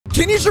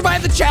Can you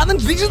survive the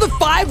challenge? These are the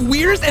 5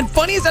 weirdest and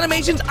funniest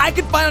animations I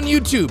could find on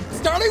YouTube.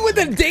 Starting with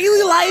the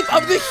daily life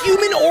of the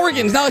human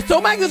organs. Now,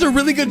 Somac does a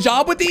really good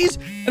job with these.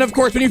 And of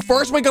course, when you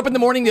first wake up in the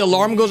morning, the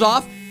alarm goes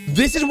off.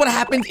 This is what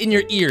happens in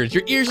your ears.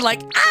 Your ears are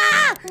like,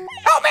 ah,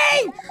 help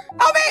me,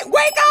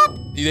 wake up.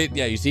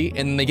 Yeah, you see?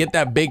 And they get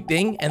that big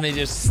thing and they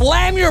just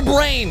slam your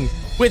brain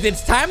with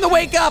it's time to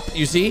wake up.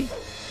 You see?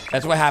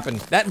 That's what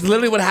happens. That's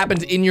literally what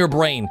happens in your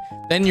brain.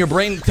 Then your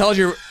brain tells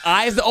your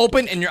eyes to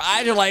open and your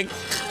eyes are like,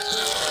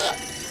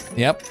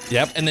 yep.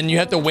 And then you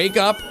have to wake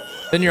up.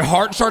 Then your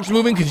heart starts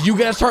moving because you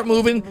gotta start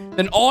moving.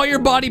 Then all your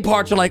body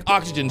parts are like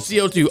oxygen,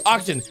 CO2,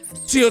 oxygen,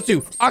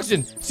 CO2,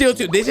 oxygen,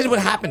 CO2. This is what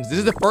happens. This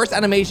is the first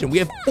animation. We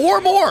have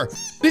 4 more.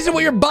 This is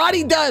what your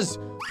body does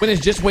when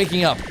it's just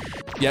waking up.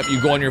 Yep,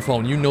 you go on your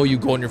phone. You know you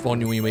go on your phone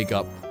when you wake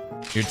up.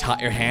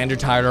 Your hands are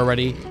tired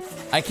already.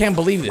 I can't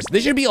believe this.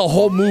 This should be a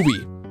whole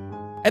movie.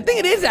 I think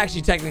it is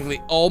actually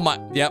technically. Oh my,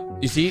 yep.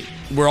 You see,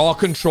 we're all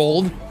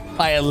controlled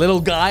by a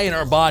little guy in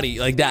our body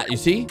like that. You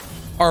see,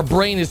 our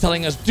brain is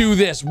telling us, do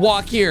this,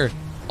 walk here.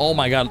 Oh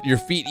my God, your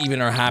feet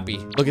even are happy.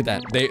 Look at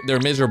that, they're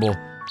miserable.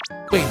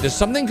 Wait, does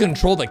something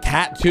control the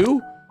cat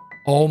too?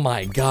 Oh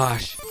my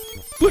gosh.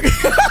 Look.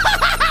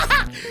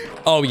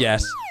 Oh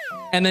yes.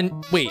 And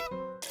then, wait.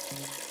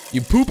 You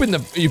poop in the,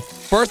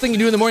 first thing you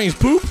do in the morning is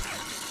poop?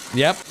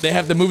 Yep, they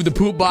have to move the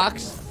poop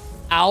box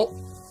out.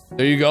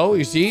 There you go,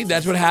 you see?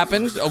 That's what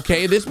happens.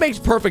 Okay, this makes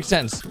perfect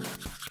sense.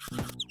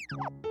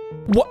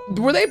 What,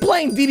 were they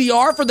playing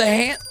DDR for the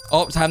hand?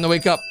 Oh, time to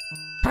wake up.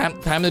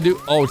 Time to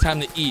do, oh, time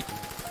to eat.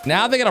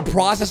 Now they gotta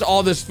process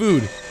all this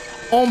food.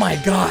 Oh my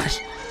gosh.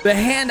 The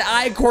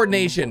hand-eye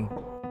coordination.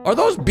 Are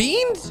those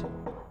beans?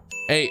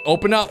 Hey,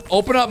 open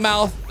up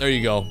mouth. There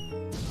you go.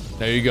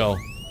 There you go.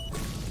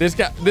 This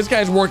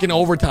guy's working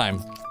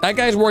overtime. That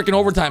guy's working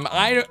overtime.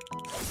 I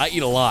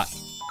eat a lot.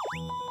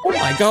 Oh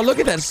my God, look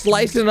at that,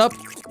 slicing it up.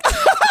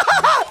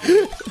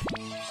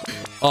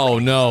 Oh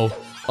no.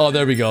 Oh,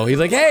 there we go. He's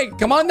like, hey,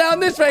 come on down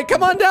this way.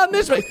 Come on down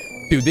this way.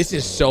 Dude, this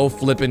is so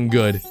flippin'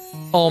 good.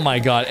 Oh my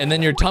God. And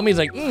then your tummy's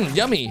like,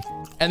 yummy.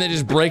 And then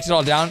just breaks it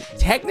all down.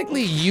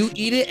 Technically, you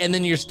eat it and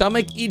then your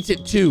stomach eats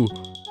it too.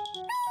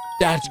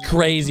 That's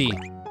crazy.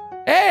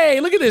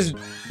 Hey, look at this.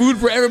 Food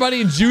for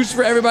everybody, juice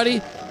for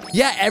everybody.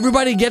 Yeah,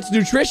 everybody gets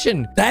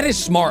nutrition. That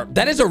is smart.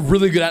 That is a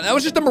really good, that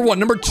was just number 1.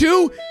 Number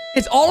 2,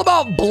 it's all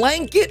about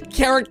blanket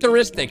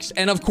characteristics.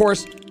 And of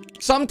course,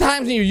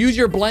 sometimes when you use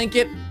your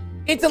blanket,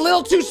 it's a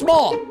little too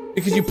small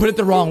because you put it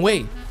the wrong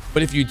way.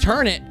 But if you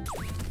turn it,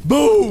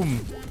 boom,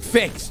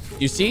 fixed.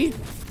 You see?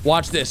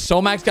 Watch this.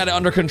 Somac's got it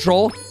under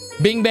control.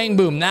 Bing, bang,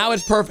 boom. Now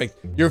it's perfect.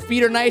 Your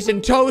feet are nice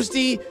and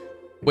toasty.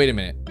 Wait a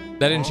minute.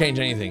 That didn't change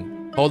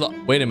anything. Hold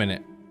on. Wait a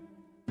minute.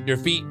 Your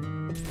feet.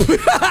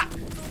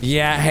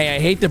 Yeah, hey, I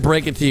hate to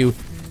break it to you.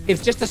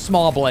 It's just a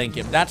small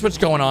blanket. That's what's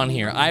going on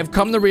here. I've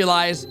come to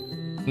realize,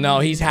 no,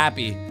 he's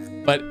happy.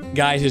 But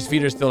guys, his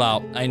feet are still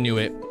out. I knew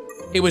it.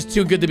 It was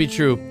too good to be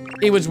true.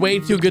 It was way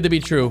too good to be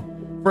true.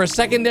 For a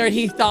second there,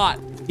 he thought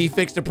he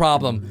fixed the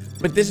problem.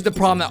 But this is the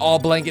problem that all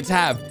blankets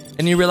have.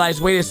 And you realize,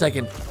 wait a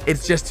second,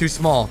 it's just too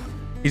small.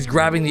 He's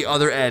grabbing the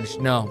other edge.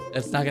 No,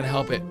 that's not gonna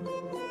help it.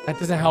 That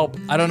doesn't help.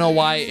 I don't know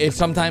why. It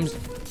sometimes,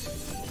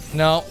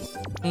 no,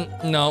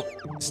 no,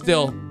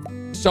 still.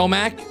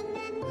 Somac,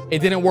 it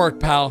didn't work,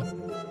 pal.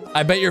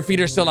 I bet your feet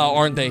are still out,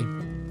 aren't they?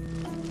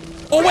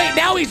 Oh wait,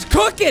 now he's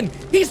cooking.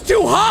 He's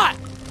too hot.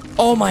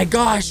 Oh my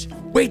gosh.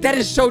 Wait, that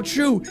is so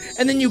true.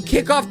 And then you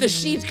kick off the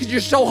sheets because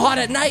you're so hot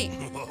at night.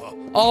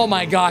 Oh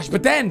my gosh.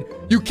 But then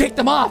you kick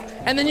them off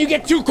and then you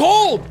get too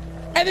cold.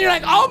 And then you're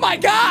like, oh my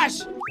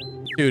gosh.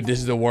 Dude, this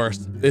is the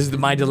worst. This is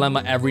my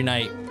dilemma every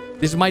night.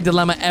 This is my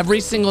dilemma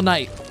every single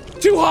night.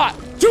 Too hot,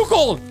 too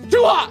cold,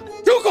 too hot,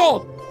 too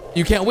cold.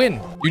 You can't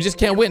win. You just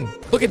can't win.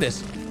 Look at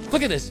this.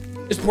 Look at this.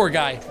 This poor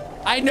guy.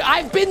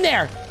 I've been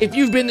there. If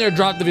you've been there,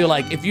 drop the video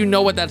like. If you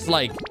know what that's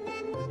like.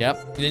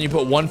 Yep. And then you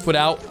put 1 foot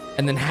out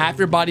and then half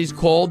your body's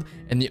cold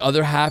and the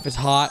other half is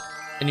hot.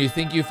 And you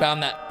think you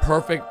found that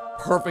perfect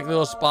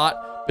little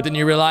spot. But then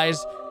you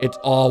realize it's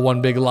all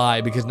one big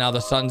lie because now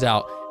the sun's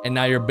out and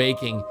now you're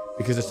baking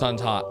because the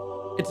sun's hot.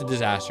 It's a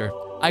disaster.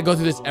 I go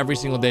through this every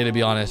single day, to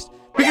be honest.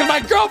 Because my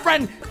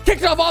girlfriend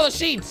kicked off all the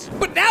sheets.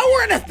 But now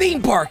we're in a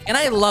theme park. And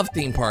I love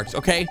theme parks,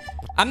 okay?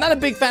 I'm not a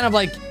big fan of,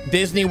 like,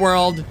 Disney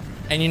World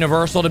and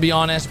Universal, to be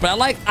honest. But I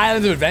like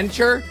Islands of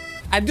Adventure.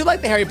 I do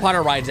like the Harry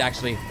Potter rides,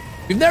 actually.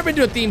 If you've never been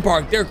to a theme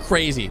park, they're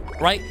crazy,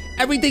 right?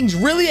 Everything's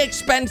really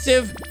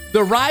expensive.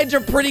 The rides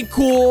are pretty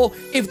cool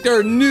if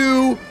they're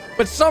new.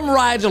 But some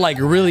rides are, like,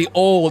 really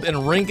old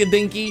and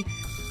rink-a-dinky.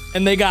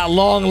 And they got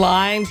long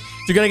lines. So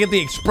you gotta get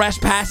the express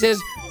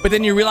passes. But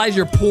then you realize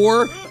you're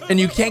poor and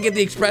you can't get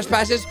the express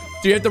passes, so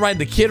you have to ride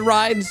the kid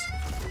rides.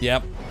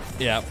 Yep.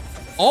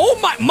 Oh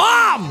my,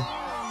 mom!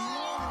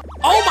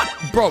 Oh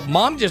my, bro,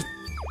 mom just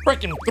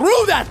freaking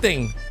threw that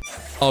thing.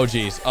 Oh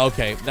geez,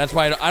 okay, that's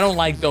why I don't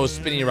like those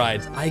spinny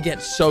rides. I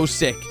get so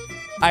sick.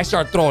 I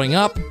start throwing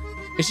up.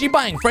 Is she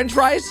buying French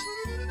fries?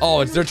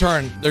 Oh, it's their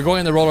turn. They're going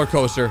on the roller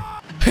coaster.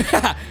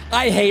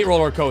 I hate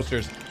roller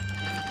coasters.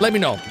 Let me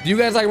know. Do you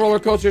guys like roller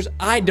coasters?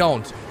 I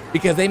don't.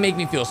 because they make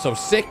me feel so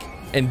sick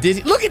and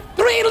dizzy. Look at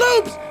 3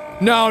 loops.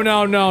 No,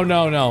 no, no,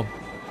 no, no.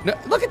 No,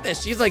 look at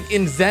this. She's like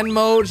in Zen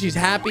mode. She's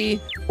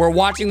happy. We're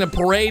watching the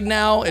parade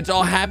now. It's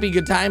all happy,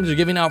 good times. They're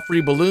giving out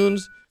free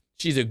balloons.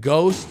 She's a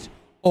ghost.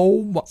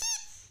 Oh my.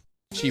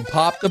 She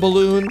popped the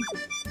balloon.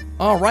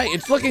 All right.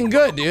 It's looking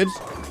good, dudes.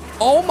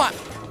 Oh my.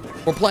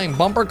 We're playing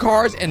bumper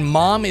cars and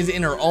mom is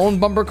in her own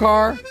bumper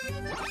car.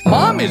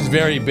 Mom is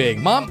very big.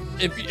 Mom,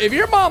 if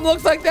your mom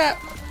looks like that,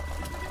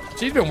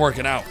 she's been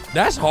working out.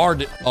 That's hard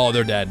to, oh,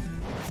 they're dead.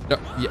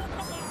 Yeah.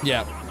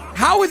 Yeah.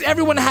 How is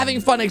everyone having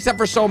fun except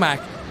for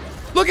Somac?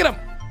 Look at him.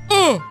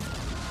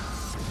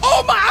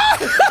 Oh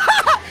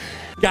my.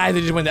 Guys,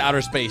 they just went to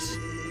outer space.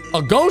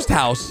 A ghost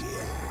house?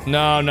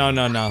 No, no,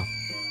 no, no.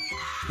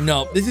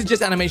 No, this is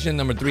just animation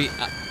number 3.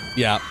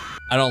 Yeah,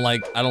 I don't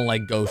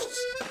like ghosts.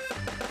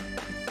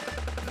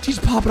 She's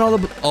popping all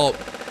the, oh,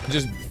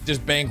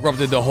 just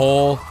bankrupted the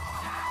whole.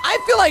 I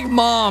feel like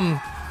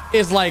mom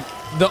is like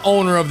the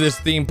owner of this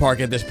theme park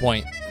at this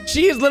point.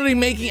 She is literally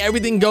making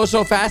everything go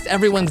so fast,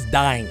 everyone's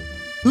dying.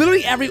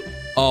 Literally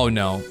oh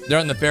no, they're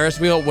on the Ferris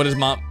wheel. What is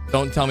mom?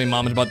 Don't tell me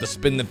mom is about to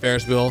spin the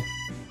Ferris wheel.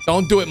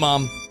 Don't do it,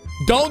 mom.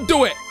 Don't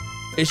do it.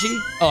 Is she?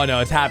 Oh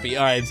no, it's happy.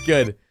 All right, it's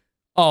good.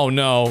 Oh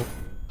no.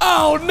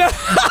 Oh no.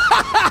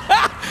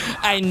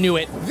 I knew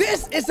it.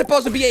 This is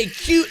supposed to be a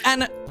cute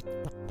and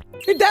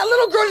did that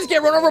little girl just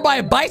get run over by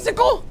a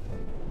bicycle?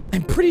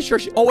 I'm pretty sure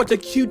she, oh, it's a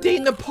cute day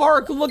in the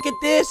park. Look at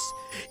this.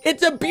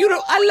 It's a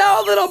beautiful,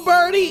 hello, little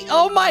birdie.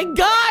 Oh my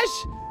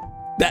gosh.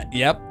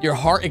 Yep, your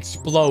heart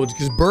explodes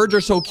because birds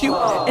are so cute.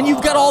 And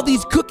you've got all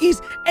these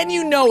cookies and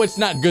you know it's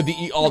not good to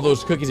eat all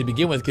those cookies to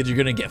begin with because you're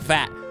gonna get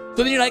fat.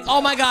 So then you're like,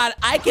 oh my God,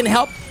 I can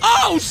help.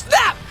 Oh,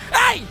 snap.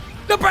 Hey,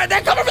 the bird,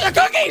 they're coming for the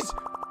cookies.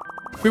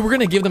 We were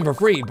gonna give them for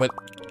free, but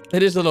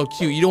it is a little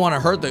cute. You don't wanna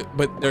hurt them,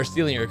 but they're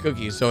stealing your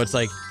cookies. So it's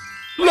like,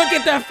 look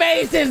at their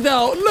faces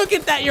though. Look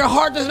at that. Your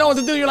heart doesn't know what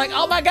to do. You're like,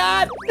 oh my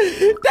God,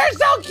 they're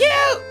so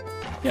cute.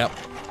 Yep.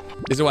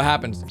 This is what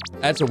happens.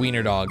 That's a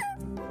wiener dog.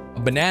 A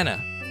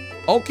banana.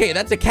 Okay,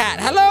 that's a cat.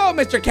 Hello,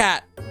 Mr.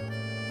 Cat.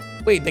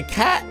 Wait, the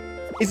cat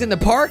is in the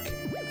park?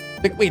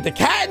 Wait, the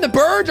cat and the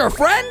birds are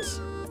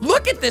friends?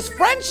 Look at this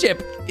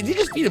friendship. Did you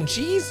just feed him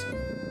cheese?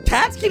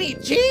 Cats can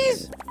eat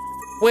cheese?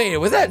 Wait,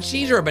 was that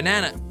cheese or a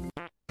banana?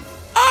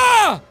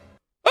 Ah!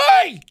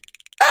 Hey!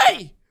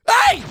 Hey!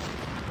 Hey!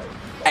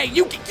 Hey,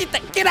 you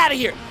get out of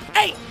here.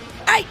 Hey,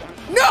 hey,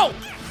 no,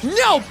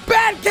 no,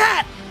 bad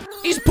cat.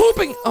 He's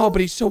pooping. Oh,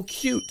 but he's so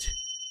cute.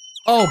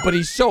 Oh, but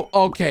he's so,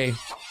 okay.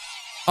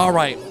 All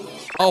right.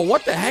 Oh,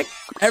 what the heck?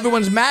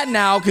 Everyone's mad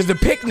now because the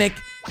picnic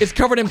is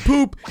covered in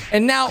poop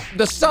and now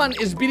the sun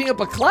is beating up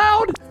a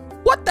cloud.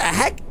 What the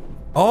heck?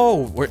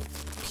 Oh, we're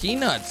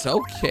peanuts.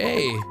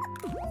 Okay.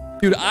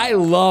 Dude, I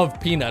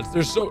love peanuts.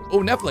 They're so, oh,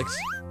 Netflix.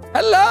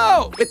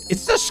 Hello.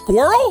 It's a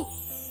squirrel?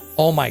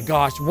 Oh my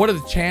gosh. What are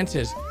the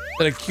chances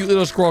that a cute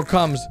little squirrel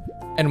comes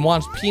and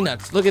wants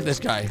peanuts? Look at this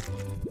guy.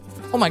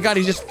 Oh my God,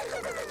 he's just...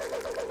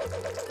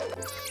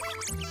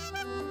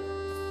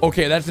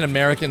 Okay, that's an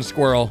American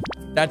squirrel.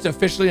 That's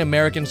officially an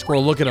American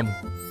squirrel. Look at him.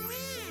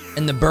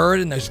 And the bird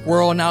and the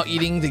squirrel now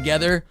eating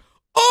together.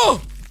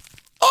 Oh!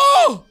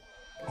 Oh!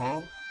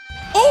 Huh?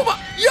 Oh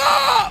my...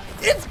 Yeah!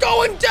 It's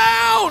going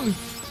down!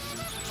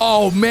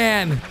 Oh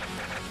man.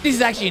 This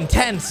is actually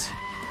intense.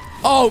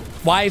 Oh,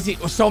 why is he...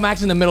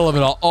 Somac's in the middle of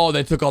it all. Oh,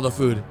 they took all the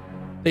food.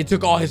 They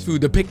took all his food.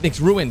 The picnic's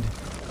ruined.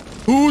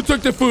 Who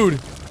took the food?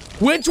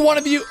 Which one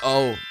of you?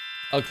 Oh,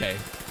 okay.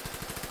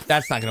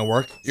 That's not gonna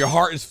work. Your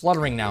heart is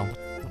fluttering now.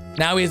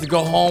 Now he has to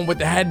go home with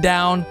the head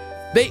down.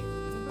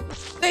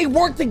 They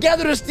work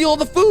together to steal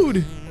the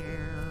food.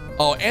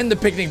 Oh, and the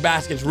picnic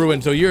basket's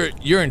ruined, so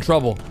you're in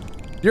trouble.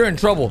 You're in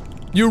trouble.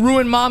 You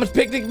ruined mom's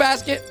picnic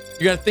basket?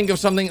 You gotta think of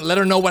something, let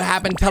her know what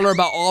happened, tell her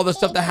about all the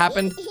stuff that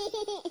happened.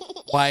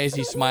 Why is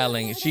he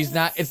smiling?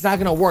 It's not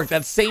gonna work.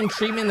 That same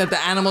treatment that the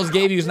animals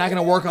gave you is not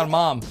gonna work on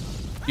mom.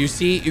 You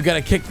see, you got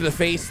a kick to the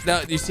face.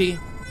 You see?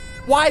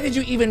 Why did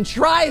you even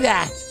try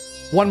that?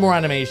 One more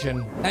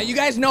animation. Now, you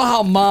guys know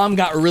how mom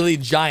got really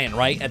giant,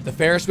 right? At the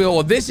Ferris wheel?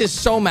 Well, this is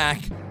Somac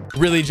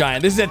really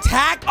giant. This is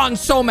attack on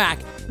Somac.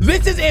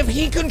 This is if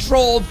he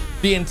controlled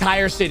the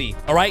entire city,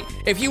 all right?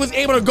 If he was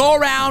able to go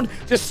around,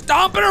 just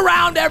stomping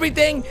around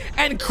everything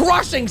and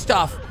crushing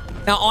stuff.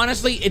 Now,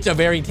 honestly, it's a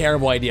very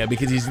terrible idea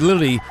because he's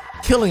literally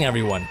killing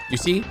everyone. You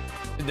see?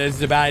 This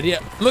is a bad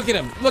idea. Look at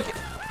him. Look.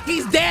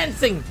 He's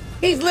dancing.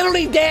 He's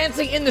literally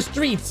dancing in the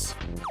streets.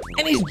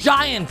 And he's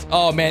giant.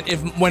 Oh, man.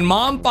 When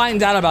mom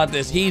finds out about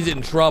this, he's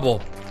in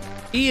trouble.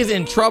 He is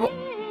in trouble.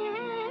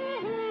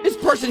 This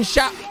person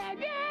shot.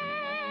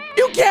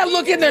 You can't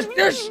look in there.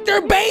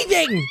 They're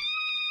bathing.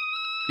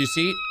 You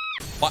see?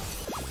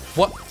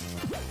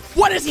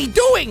 What is he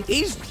doing?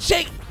 He's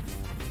shaking.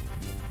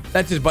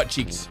 That's his butt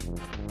cheeks.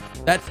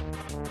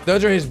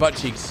 Those are his butt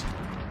cheeks.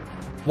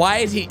 Why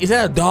is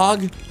that a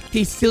dog?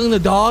 He's stealing the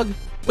dog?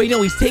 Wait,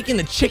 no, he's taking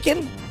the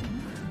chicken?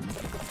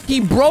 He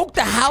broke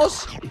the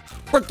house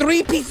for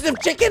 3 pieces of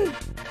chicken?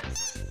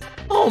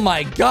 Oh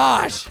my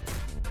gosh.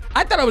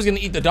 I thought I was gonna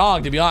eat the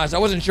dog, to be honest. I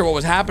wasn't sure what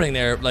was happening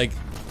there. Like,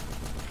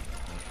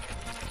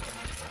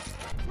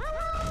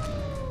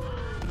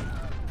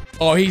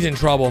 Oh, he's in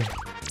trouble.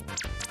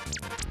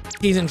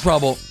 He's in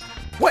trouble.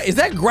 What, is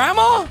that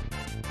grandma?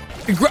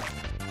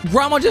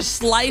 Grandma just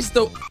sliced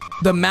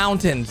the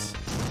mountains.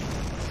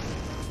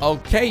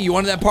 Okay, you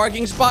wanted that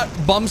parking spot?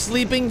 Bum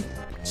sleeping?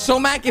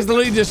 Somac is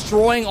literally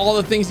destroying all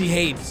the things he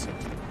hates.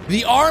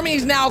 The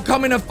army's now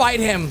coming to fight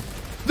him.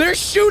 They're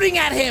shooting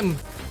at him.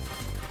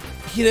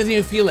 He doesn't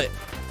even feel it.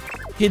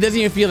 He doesn't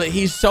even feel it.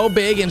 He's so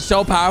big and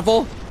so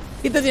powerful.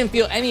 He doesn't even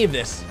feel any of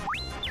this.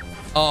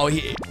 Oh,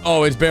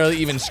 it's barely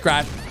even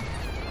scratched.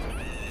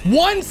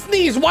 One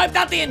sneeze wiped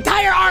out the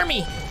entire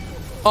army.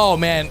 Oh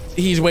man,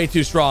 he's way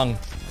too strong.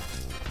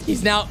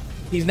 He's now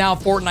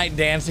Fortnite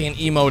dancing and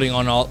emoting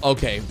on all.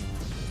 Okay,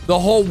 the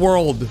whole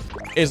world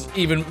is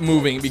even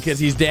moving because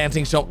he's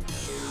dancing. So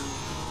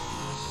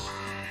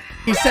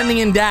he's sending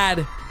in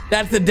dad.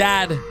 That's the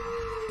dad.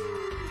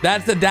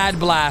 That's the dad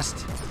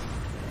blast.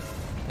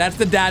 That's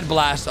the dad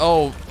blast.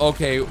 Oh,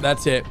 okay,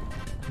 that's it.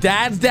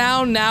 Dad's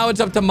down. Now it's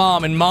up to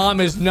mom, and mom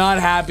is not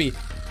happy.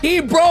 He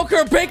broke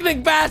her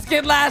picnic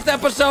basket last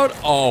episode.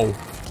 Oh.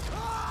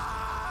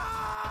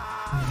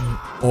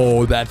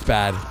 Oh, that's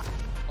bad.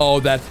 Oh,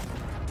 that's...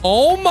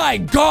 Oh my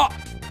god.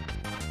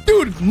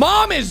 Dude,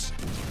 mom is...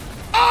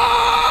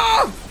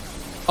 Ah!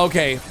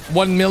 Okay,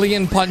 1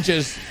 million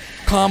punches.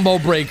 Combo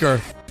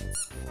breaker.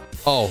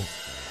 Oh.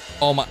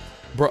 Oh my...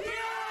 Bro.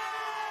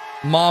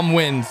 Mom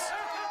wins.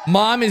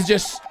 Mom is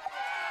just...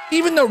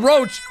 Even the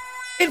roach...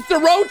 It's the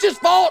roach's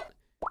fault.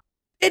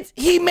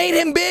 He made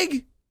him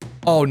big.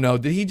 Oh no,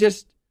 did he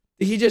just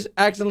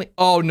accidentally?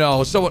 Oh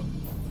no, someone.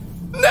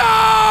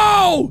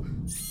 No!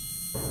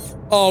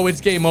 Oh,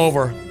 it's game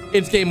over.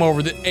 It's game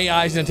over. The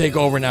AI's gonna take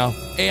over now.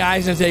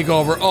 AI's gonna take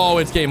over. Oh,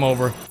 it's game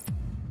over.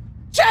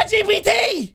 ChatGPT!